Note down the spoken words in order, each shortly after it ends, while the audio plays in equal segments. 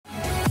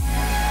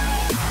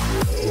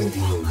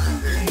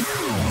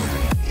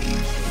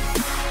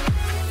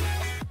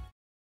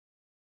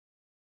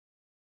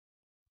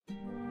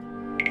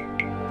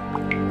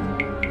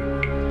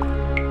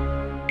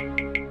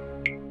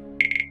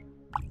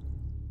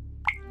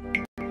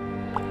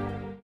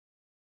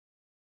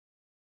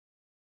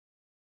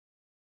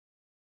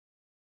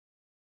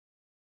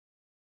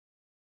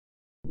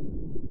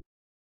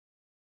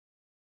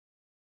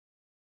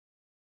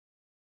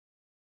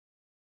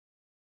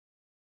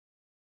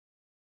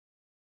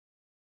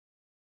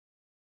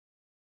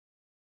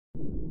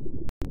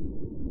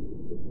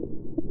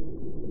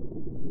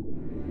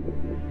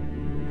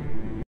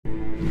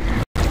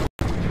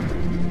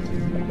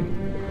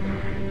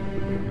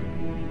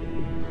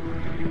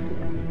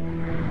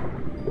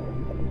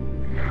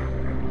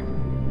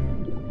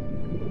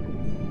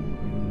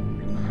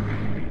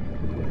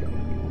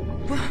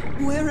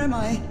Where am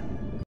I?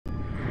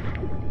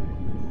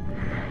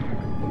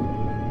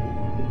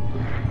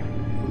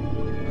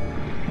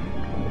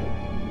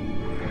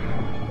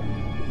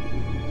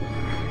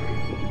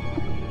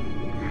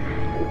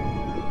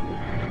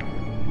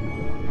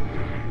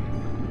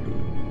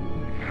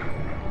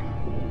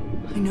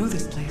 I know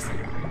this place.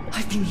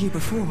 I've been here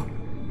before.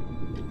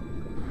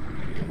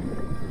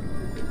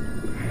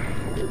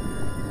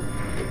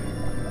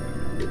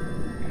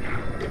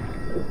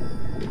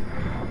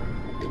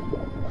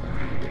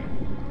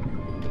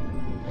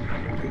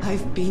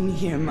 I've been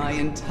here my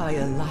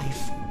entire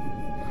life.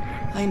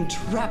 I'm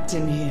trapped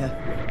in here.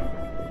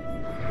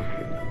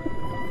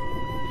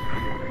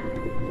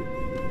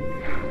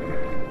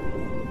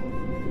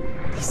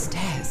 These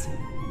stairs.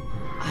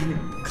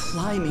 I'm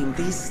climbing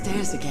these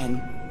stairs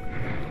again.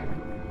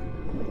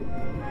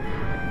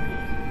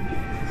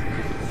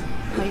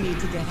 I need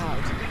to get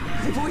out.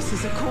 The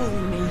voices are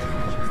calling me.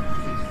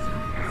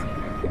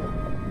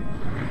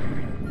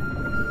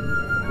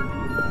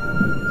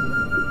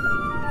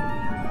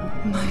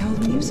 My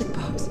old music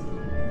box.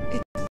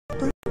 It's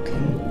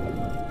broken.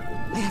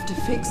 I have to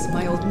fix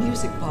my old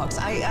music box.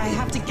 I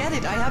have to get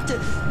it. I have to...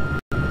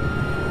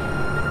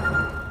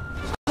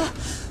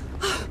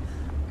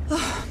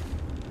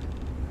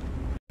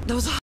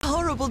 Those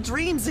horrible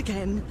dreams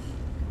again.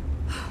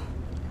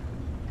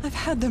 I've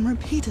had them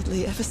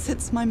repeatedly ever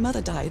since my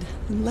mother died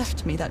and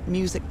left me that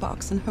music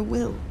box in her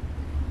will.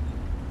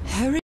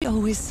 Harry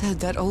always said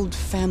that old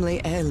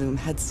family heirloom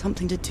had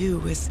something to do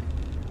with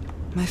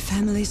my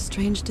family's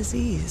strange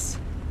disease.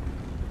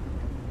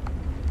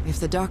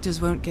 If the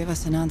doctors won't give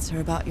us an answer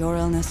about your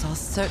illness, I'll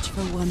search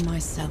for one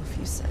myself,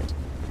 you said.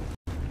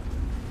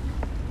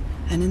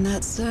 And in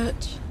that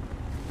search,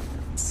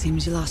 it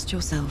seems you lost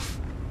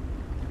yourself.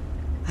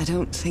 I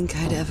don't think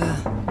I'd ever...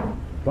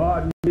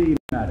 Pardon me,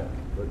 madam,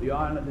 but the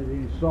island is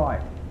in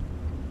sight.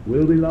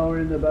 We'll be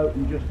lowering the boat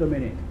in just a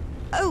minute.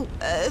 Oh,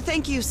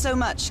 thank you so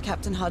much,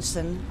 Captain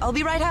Hodgson. I'll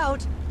be right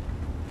out.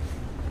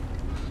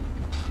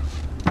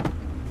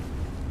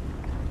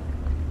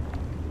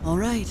 All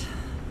right,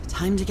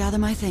 time to gather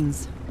my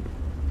things.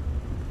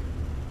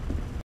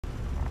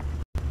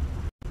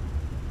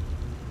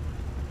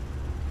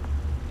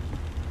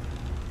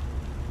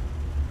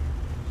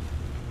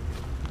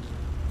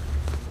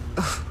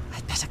 Oh,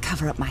 I'd better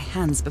cover up my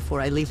hands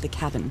before I leave the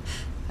cabin.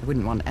 I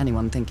wouldn't want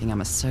anyone thinking I'm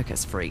a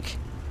circus freak.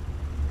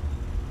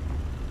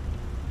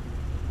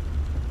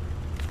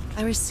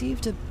 I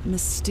received a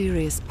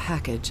mysterious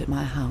package at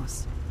my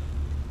house.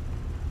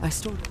 I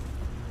stored it.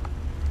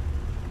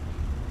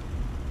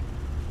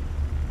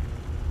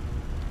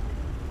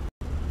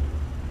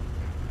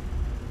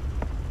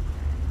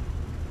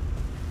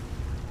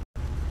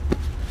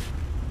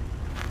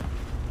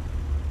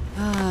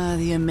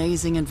 The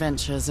amazing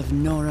adventures of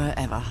Nora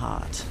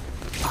Everhart,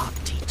 art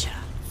teacher.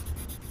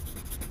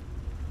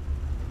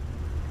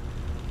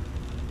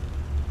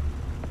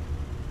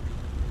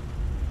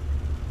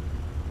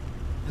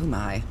 Oh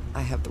my,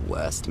 I have the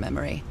worst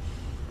memory.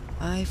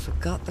 I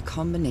forgot the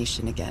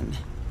combination again.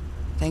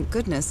 Thank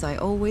goodness I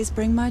always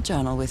bring my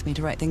journal with me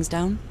to write things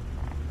down.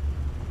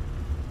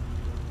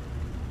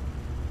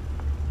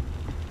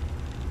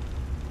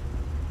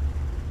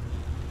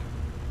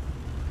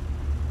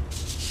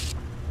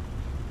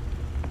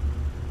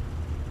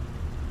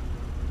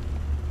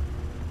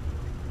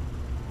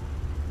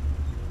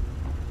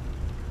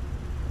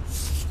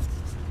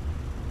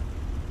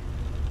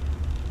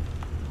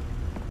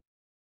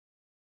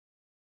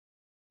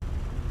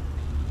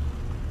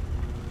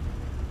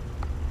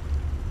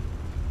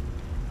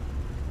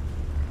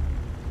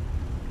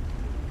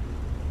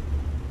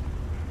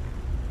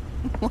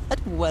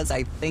 What was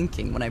I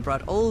thinking when I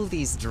brought all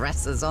these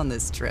dresses on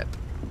this trip?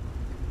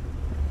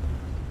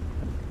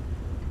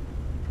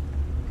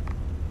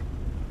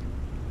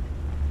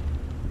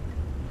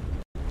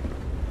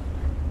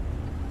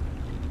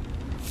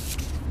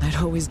 I'd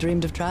always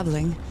dreamed of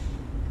traveling.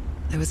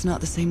 It was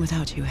not the same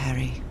without you,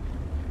 Harry.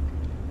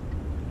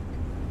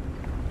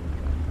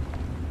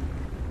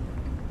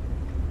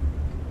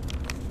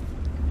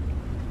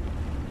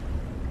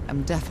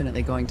 I'm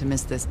definitely going to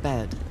miss this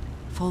bed.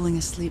 Falling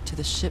asleep to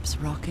the ship's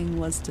rocking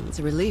was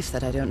a relief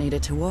that I don't need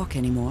it to walk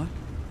anymore.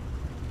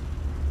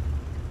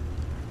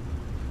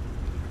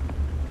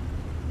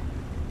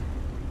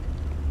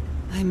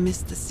 I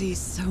missed the sea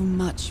so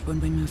much when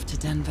we moved to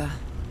Denver.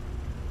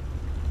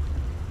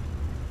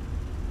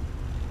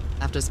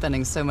 After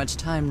spending so much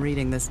time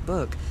reading this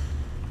book,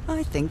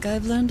 I think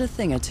I've learned a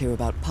thing or two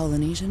about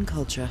Polynesian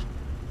culture.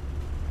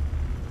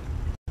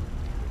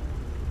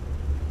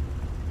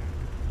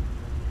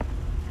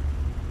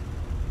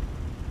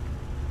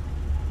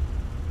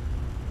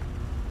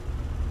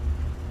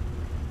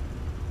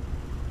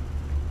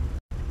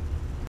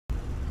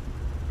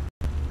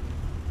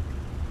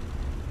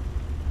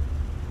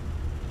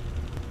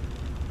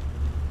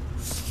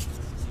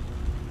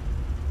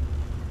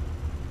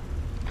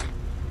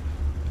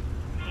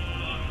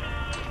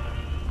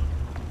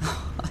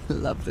 I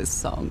love this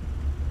song.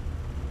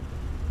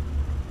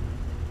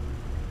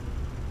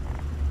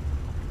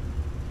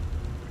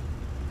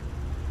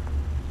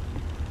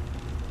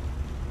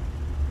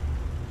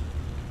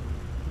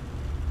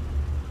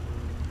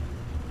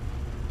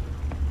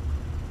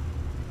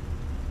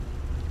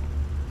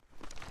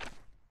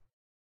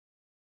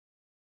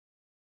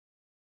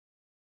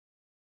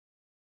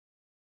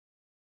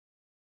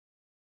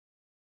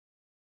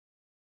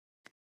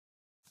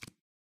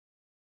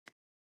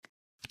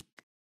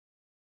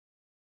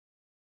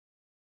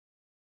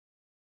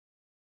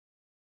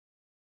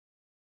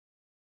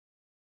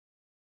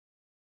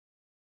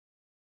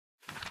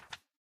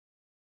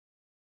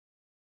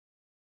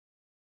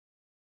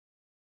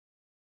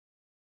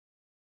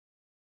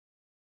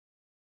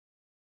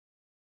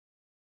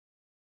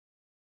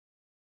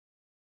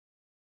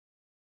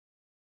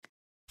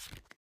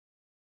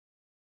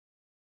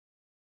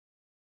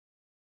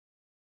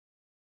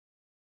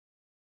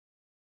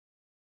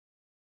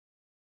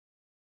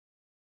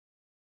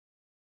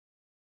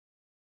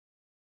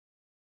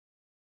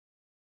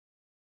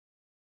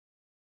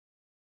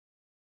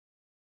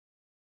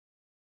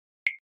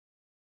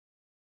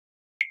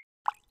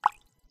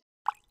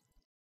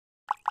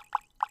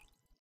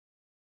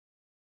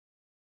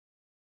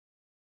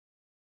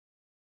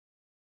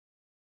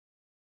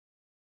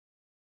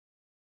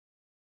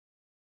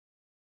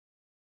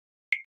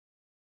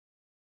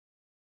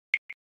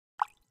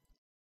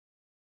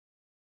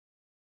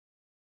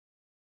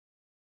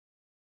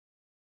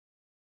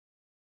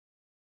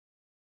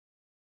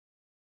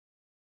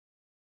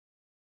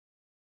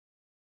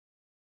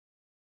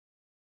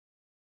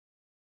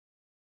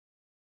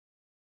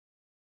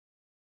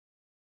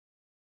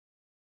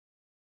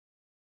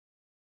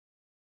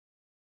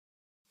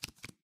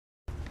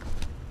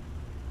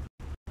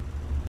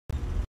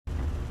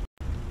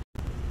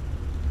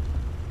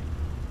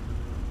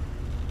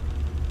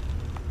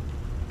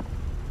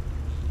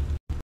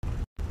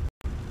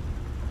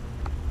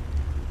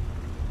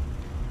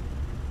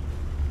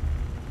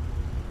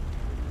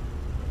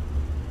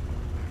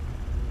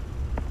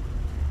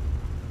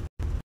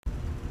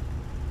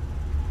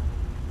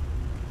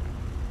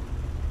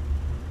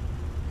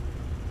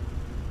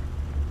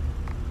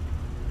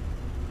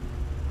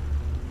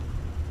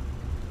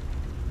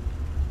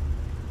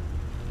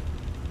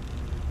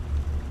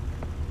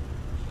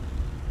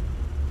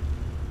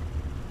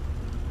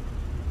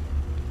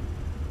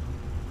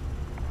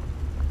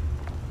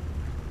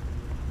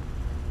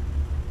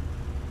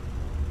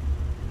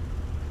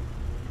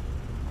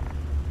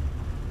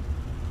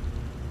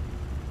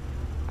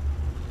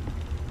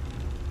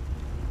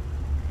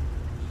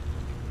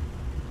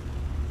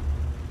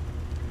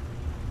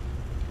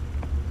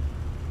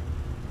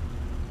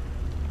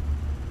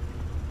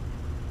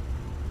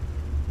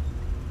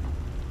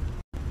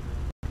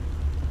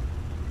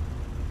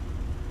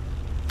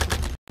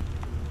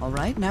 All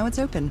right, now it's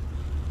open.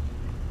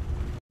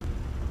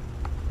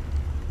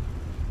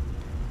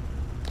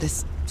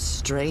 This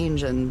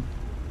strange and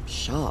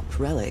sharp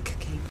relic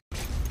came...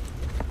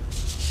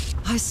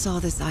 I saw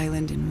this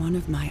island in one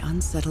of my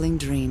unsettling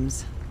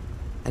dreams.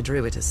 I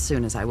drew it as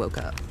soon as I woke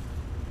up.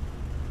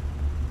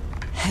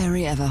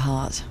 Harry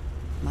Everhart.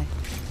 My...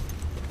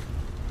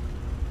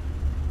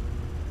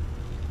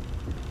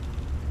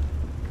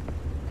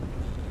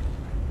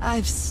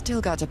 I've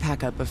still got to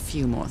pack up a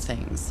few more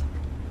things.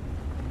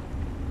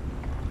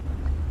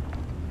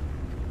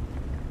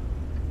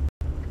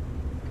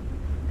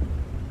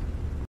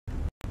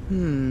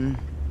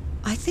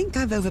 I think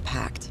I've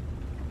overpacked.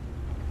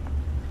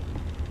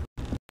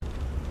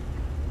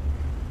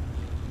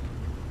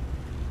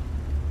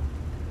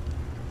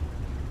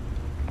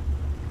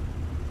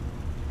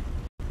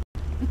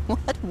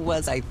 What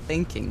was I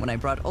thinking when I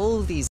brought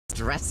all these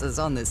dresses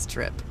on this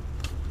trip?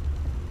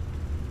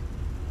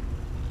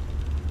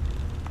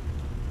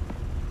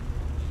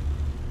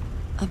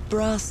 A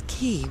brass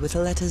key with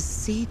the letters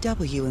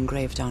CW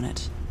engraved on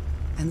it,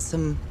 and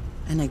some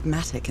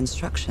enigmatic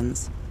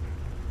instructions.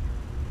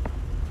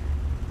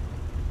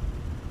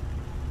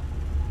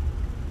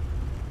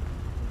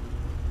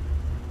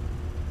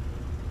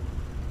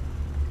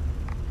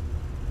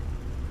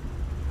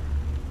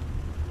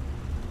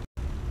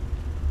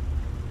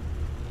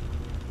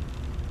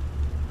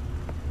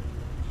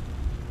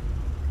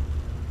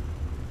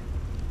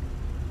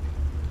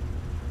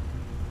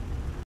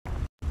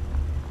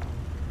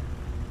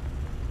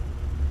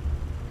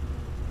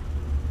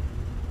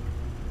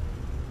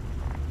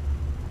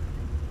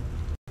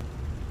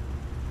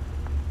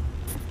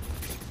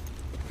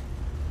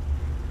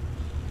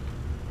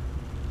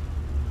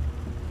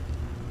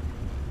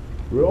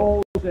 We're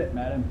all set,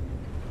 madam.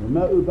 The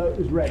motorboat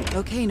is ready.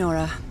 Okay,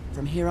 Nora.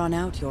 From here on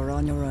out, you're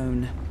on your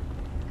own.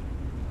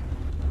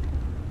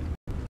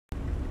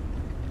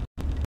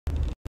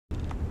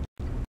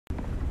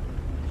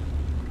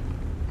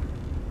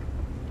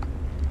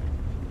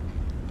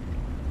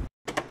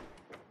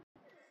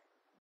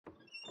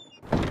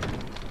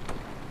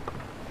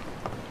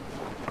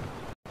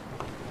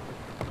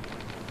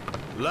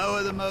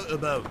 Lower the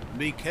motorboat.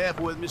 Be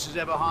careful with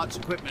Mrs. Everhart's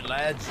equipment,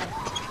 lads.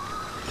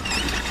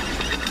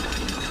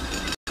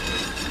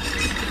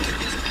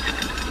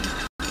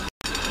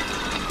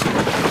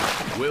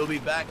 We'll be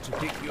back to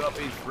pick you up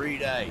in 3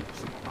 days.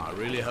 I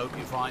really hope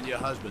you find your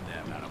husband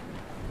there, madam.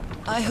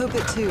 I hope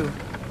it too.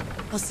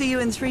 I'll see you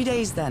in 3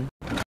 days then.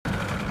 But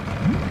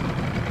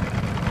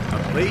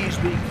please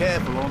be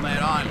careful on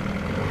that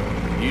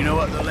island. You know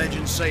what the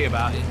legends say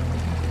about it.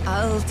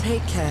 I'll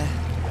take care.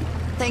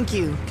 Thank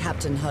you,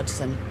 Captain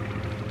Hodgson.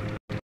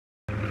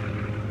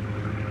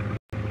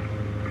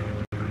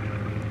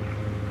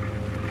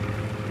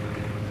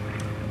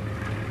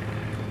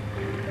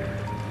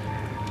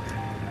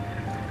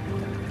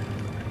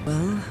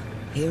 Well,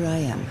 here I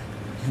am,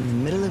 in the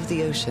middle of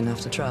the ocean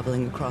after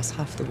traveling across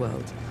half the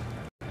world.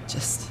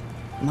 Just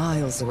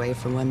miles away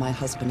from where my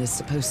husband is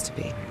supposed to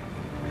be.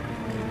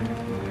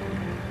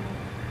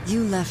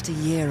 You left a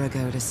year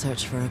ago to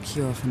search for a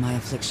cure for my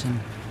affliction.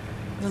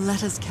 Your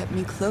letters kept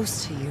me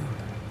close to you,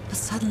 but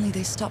suddenly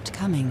they stopped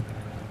coming.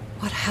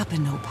 What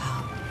happened,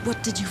 Opal?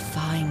 What did you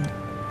find?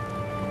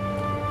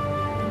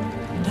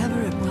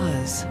 Whatever it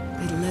was,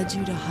 it led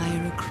you to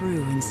hire a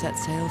crew and set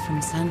sail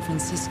from San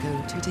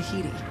Francisco to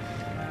Tahiti.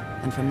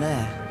 And from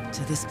there,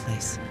 to this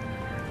place.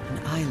 An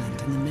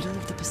island in the middle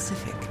of the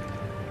Pacific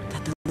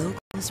that the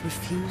locals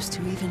refuse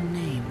to even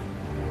name.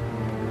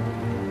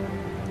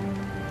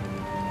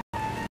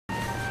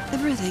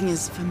 Everything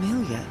is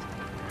familiar.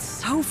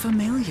 So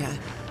familiar.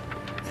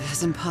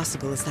 As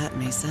impossible as that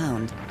may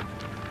sound.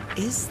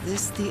 Is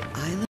this the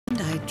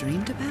island I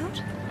dreamed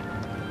about?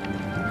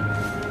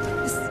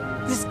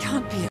 This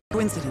can't be a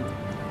coincidence.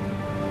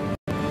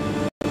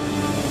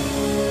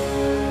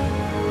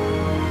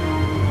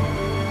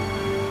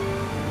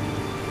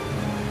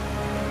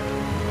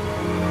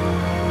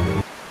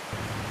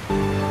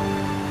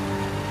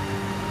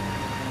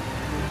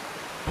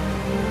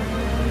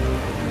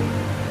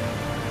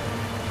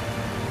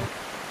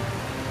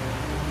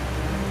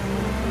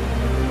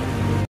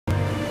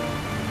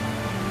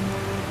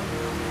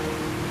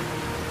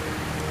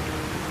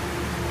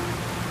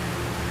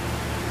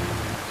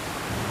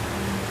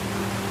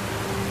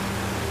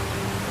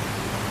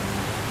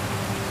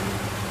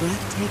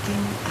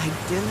 Breathtaking,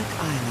 idyllic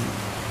island,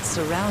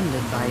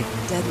 surrounded by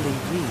deadly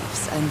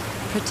reefs and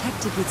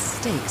protected with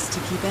stakes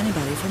to keep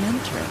anybody from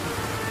entering.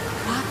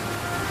 What?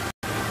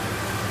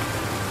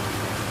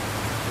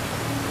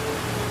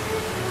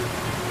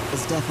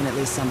 There's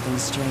definitely something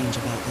strange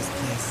about this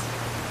place.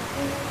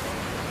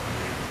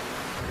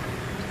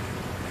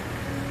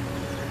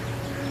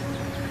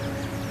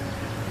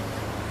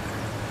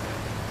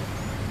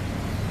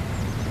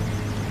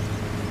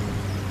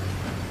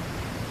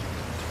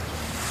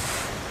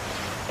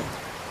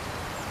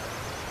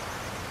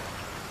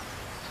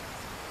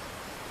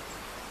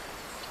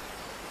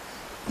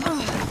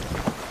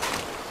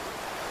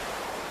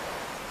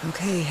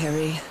 Okay,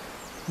 Harry.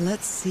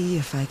 Let's see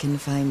if I can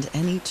find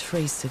any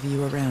trace of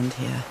you around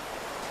here.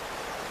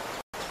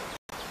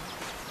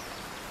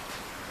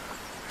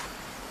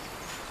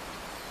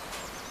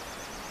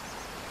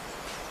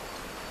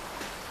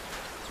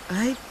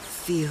 I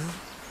feel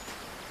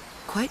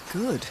quite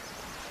good.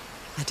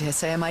 I dare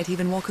say I might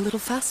even walk a little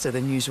faster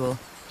than usual.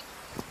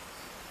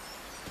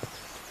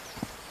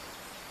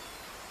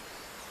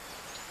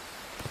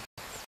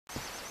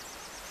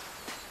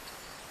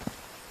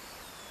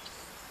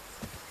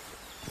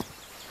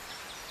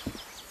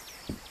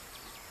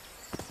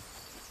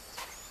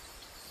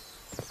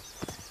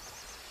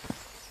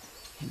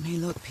 It may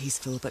look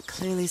peaceful, but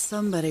clearly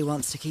somebody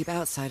wants to keep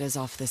outsiders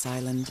off this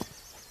island.